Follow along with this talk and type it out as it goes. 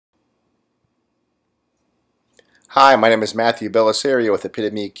Hi, my name is Matthew Bellisario with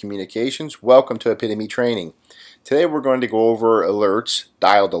IPitomy Communications. Welcome to IPitomy Training. Today we're going to go over alerts,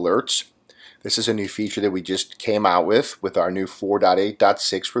 dialed alerts. This is a new feature that we just came out with our new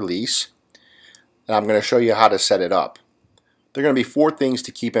 4.8.6 release. And I'm going to show you how to set it up. There are going to be 4 things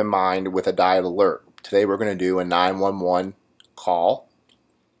to keep in mind with a dialed alert. Today we're going to do a 911 call.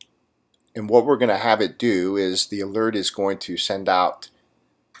 And what we're going to have it do is the alert is going to send out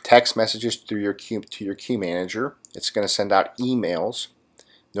text messages through your queue manager. It's going to send out emails,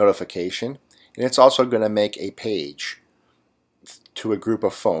 notification, and it's also going to make a page to a group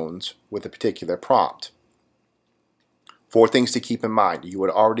of phones with a particular prompt. 4 things to keep in mind. You would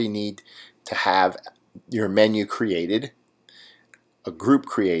already need to have your menu created, a group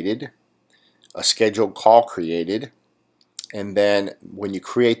created, a scheduled call created, and then when you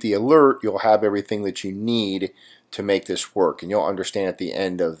create the alert, you'll have everything that you need to make this work, and you'll understand at the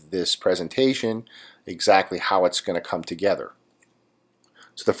end of this presentation exactly how it's going to come together.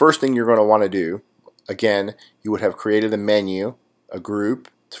 So the first thing you're going to want to do, again, you would have created a menu, a group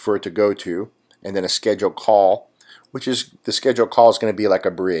for it to go to, and then a scheduled call, which is the scheduled call is going to be like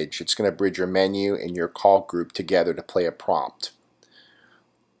a bridge. It's going to bridge your menu and your call group together to play a prompt.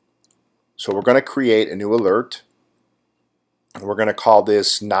 So we're going to create a new alert, and we're going to call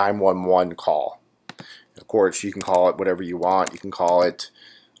this 911 call. Of course, you can call it whatever you want. You can call it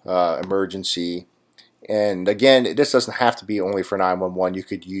emergency. And again, this doesn't have to be only for 911. You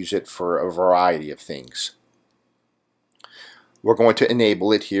could use it for a variety of things. We're going to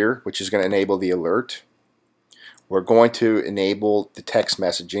enable it here, which is going to enable the alert. We're going to enable the text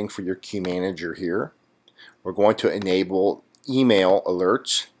messaging for your queue manager here. We're going to enable email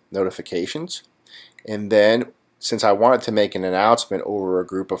alerts, notifications. And then, since I wanted to make an announcement over a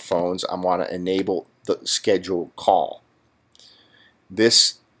group of phones, I want to enable the scheduled call.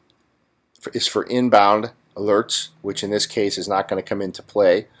 This is for inbound alerts, which in this case is not going to come into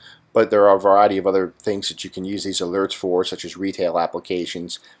play, but there are a variety of other things that you can use these alerts for, such as retail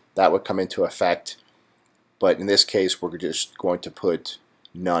applications that would come into effect, but in this case we're just going to put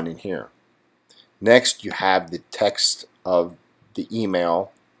none in here. Next, you have the text of the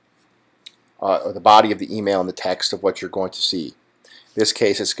email, or the body of the email and the text of what you're going to see. In this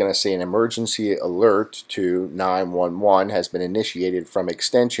case, it's going to say an emergency alert to 911 has been initiated from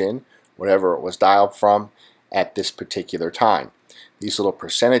extension, whatever it was dialed from, at this particular time. These little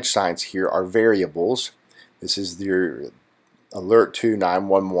percentage signs here are variables. This is your alert to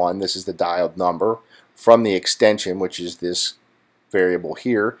 911. This is the dialed number from the extension, which is this variable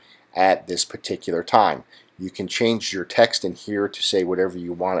here, at this particular time. You can change your text in here to say whatever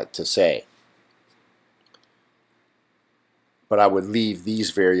you want it to say. But I would leave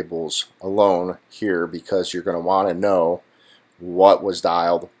these variables alone here because you're going to want to know what was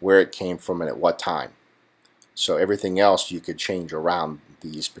dialed, where it came from, and at what time. So everything else you could change around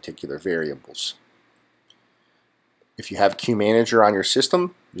these particular variables. If you have Queue Manager on your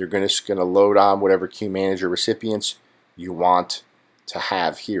system, you're just going to load on whatever Queue Manager recipients you want to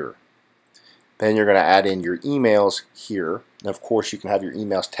have here. Then you're going to add in your emails here. And of course, you can have your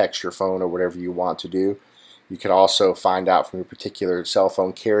emails text your phone or whatever you want to do. You can also find out from your particular cell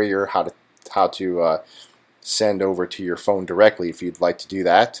phone carrier how to send over to your phone directly if you'd like to do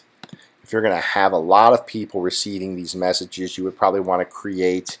that. If you're going to have a lot of people receiving these messages, you would probably want to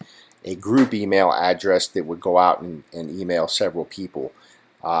create a group email address that would go out and email several people.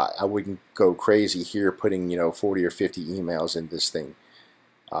 I wouldn't go crazy here putting 40 or 50 emails in this thing.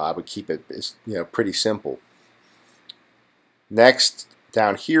 I would keep it pretty simple. Next,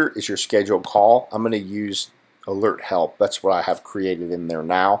 down here is your scheduled call. I'm going to use alert help. That's what I have created in there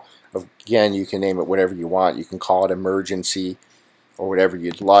now. Again, you can name it whatever you want. You can call it emergency or whatever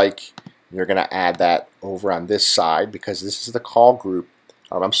you'd like. You're going to add that over on this side because this is the call group.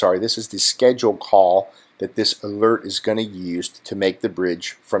 I'm sorry, this is the scheduled call that this alert is going to use to make the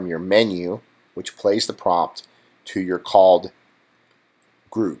bridge from your menu, which plays the prompt, to your called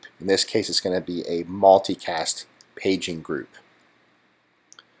group. In this case, it's going to be a multicast paging group.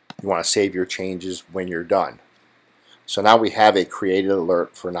 You want to save your changes when you're done. So now we have a created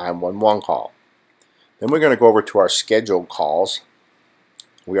alert for 911 call. Then we're going to go over to our scheduled calls.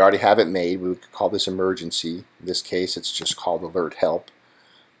 We already have it made. We could call this emergency. In this case, it's just called alert help.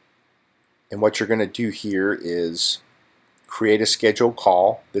 And what you're going to do here is create a scheduled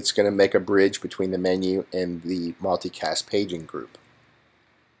call that's going to make a bridge between the menu and the multicast paging group.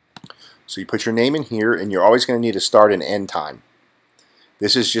 So you put your name in here, and you're always going to need a start and end time.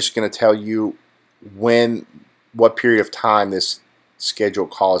 This is just going to tell you what period of time this scheduled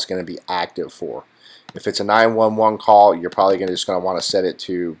call is going to be active for. If it's a 911 call, you're probably just going to want to set it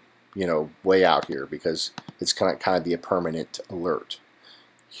to way out here because it's kind of be a permanent alert.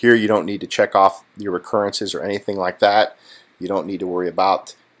 Here you don't need to check off your recurrences or anything like that. You don't need to worry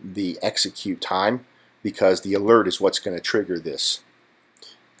about the execute time because the alert is what's going to trigger this.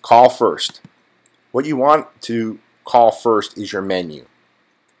 Call first. What you want to call first is your menu.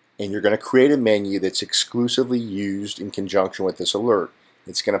 And you're going to create a menu that's exclusively used in conjunction with this alert.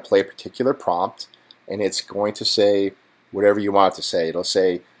 It's going to play a particular prompt and it's going to say whatever you want it to say. It'll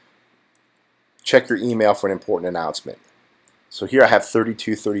say, check your email for an important announcement. So here I have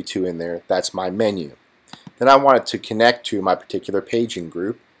 3232 in there. That's my menu. Then I want it to connect to my particular paging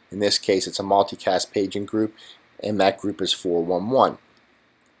group. In this case, it's a multicast paging group, and that group is 411.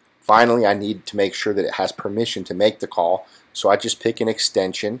 Finally, I need to make sure that it has permission to make the call. So I just pick an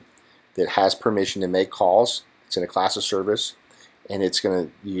extension that has permission to make calls. It's in a class of service, and it's going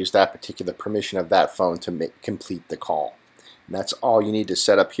to use that particular permission of that phone to complete the call. And that's all you need to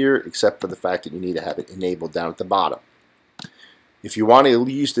set up here, except for the fact that you need to have it enabled down at the bottom. If you want to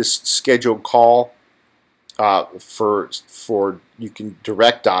use this scheduled call you can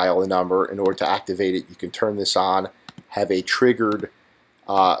direct dial a number in order to activate it. You can turn this on, have a triggered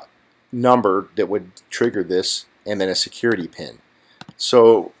number that would trigger this, and then a security pin.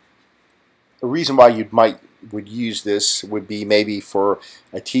 So the reason why you would use this would be maybe for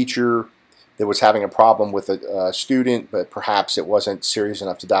a teacher that was having a problem with a student, but perhaps it wasn't serious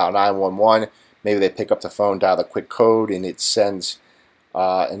enough to dial 911. Maybe they pick up the phone, dial the quick code, and it sends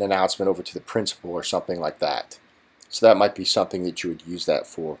an announcement over to the principal or something like that. So that might be something that you would use that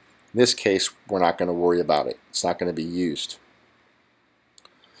for. In this case, we're not going to worry about it. It's not going to be used.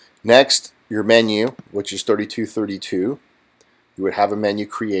 Next, your menu, which is 3232. You would have a menu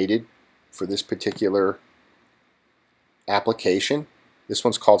created for this particular application. This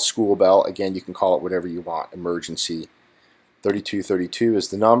one's called School Bell. Again, you can call it whatever you want. Emergency. 3232 is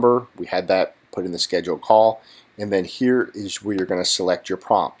the number. We had that put in the scheduled call. And then here is where you're going to select your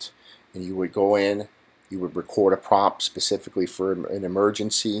prompt. And you would go in, you would record a prompt specifically for an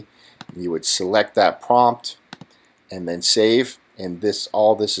emergency. You would select that prompt and then save. And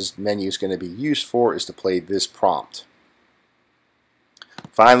all this menu is going to be used for is to play this prompt.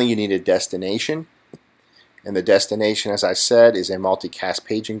 Finally, you need a destination. And the destination, as I said, is a multicast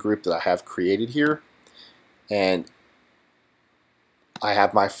paging group that I have created here. And I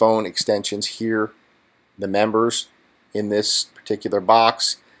have my phone extensions here, the members in this particular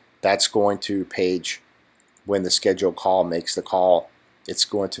box. That's going to page when the scheduled call makes the call. It's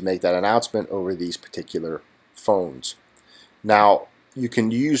going to make that announcement over these particular phones. Now, you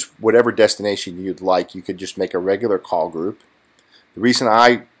can use whatever destination you'd like. You could just make a regular call group. The reason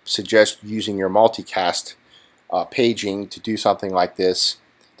I suggest using your multicast paging to do something like this,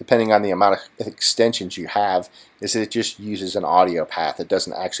 depending on the amount of extensions you have, is that it just uses an audio path. It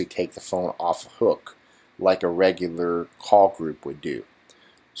doesn't actually take the phone off a hook like a regular call group would do.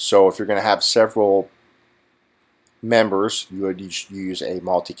 So if you're going to have several members, you would use a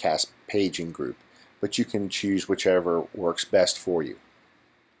multicast paging group, but you can choose whichever works best for you.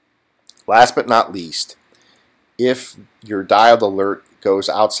 Last but not least, if your dialed alert goes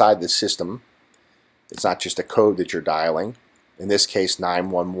outside the system, it's not just a code that you're dialing, in this case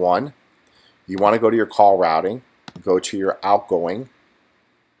 911, you want to go to your call routing, go to your outgoing,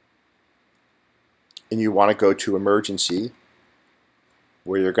 and you want to go to emergency,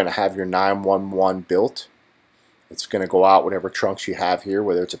 where you're going to have your 911 built. It's going to go out whatever trunks you have here,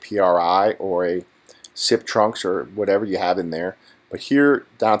 whether it's a PRI or a SIP trunks or whatever you have in there. But here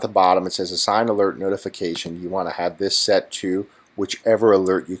down at the bottom it says assign alert notification. You want to have this set to whichever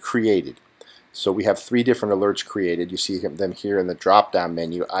alert you created. So we have 3 different alerts created. You see them here in the drop down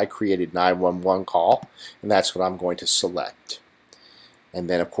menu. I created 911 call, and that's what I'm going to select. And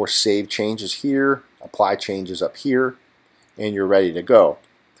then of course save changes here, apply changes up here, and you're ready to go.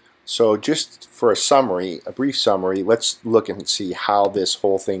 So just for a summary, a brief summary, let's look and see how this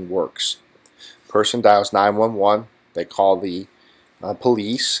whole thing works. Person dials 911, they call the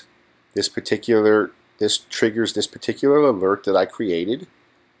police. This triggers this particular alert that I created.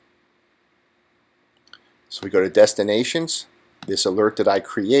 So we go to destinations. This alert that I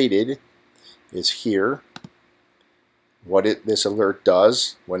created is here. What this alert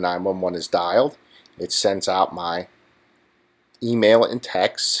does when 911 is dialed, it sends out my email and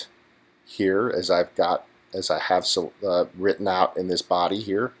text here as I have written out in this body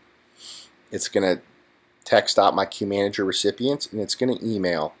here. It's going to text out my Queue Manager recipients, and it's going to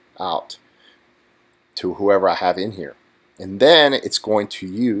email out to whoever I have in here. And then it's going to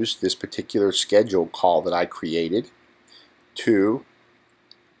use this particular scheduled call that I created to,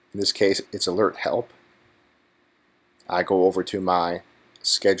 in this case, it's alert help. I go over to my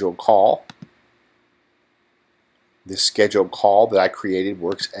scheduled call. This scheduled call that I created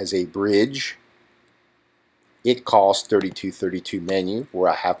works as a bridge. It calls 3232 menu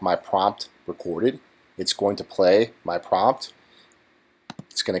where I have my prompt recorded. It's going to play my prompt.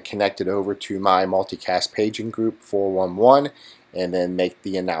 It's going to connect it over to my multicast paging group 411 and then make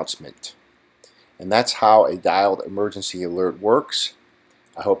the announcement. And that's how a dialed emergency alert works.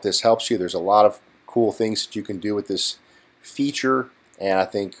 I hope this helps you. There's a lot of cool things that you can do with this feature, and I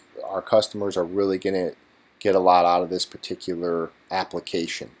think our customers are really going to get a lot out of this particular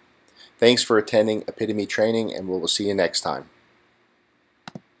application. Thanks for attending IPitomy training, and we'll see you next time.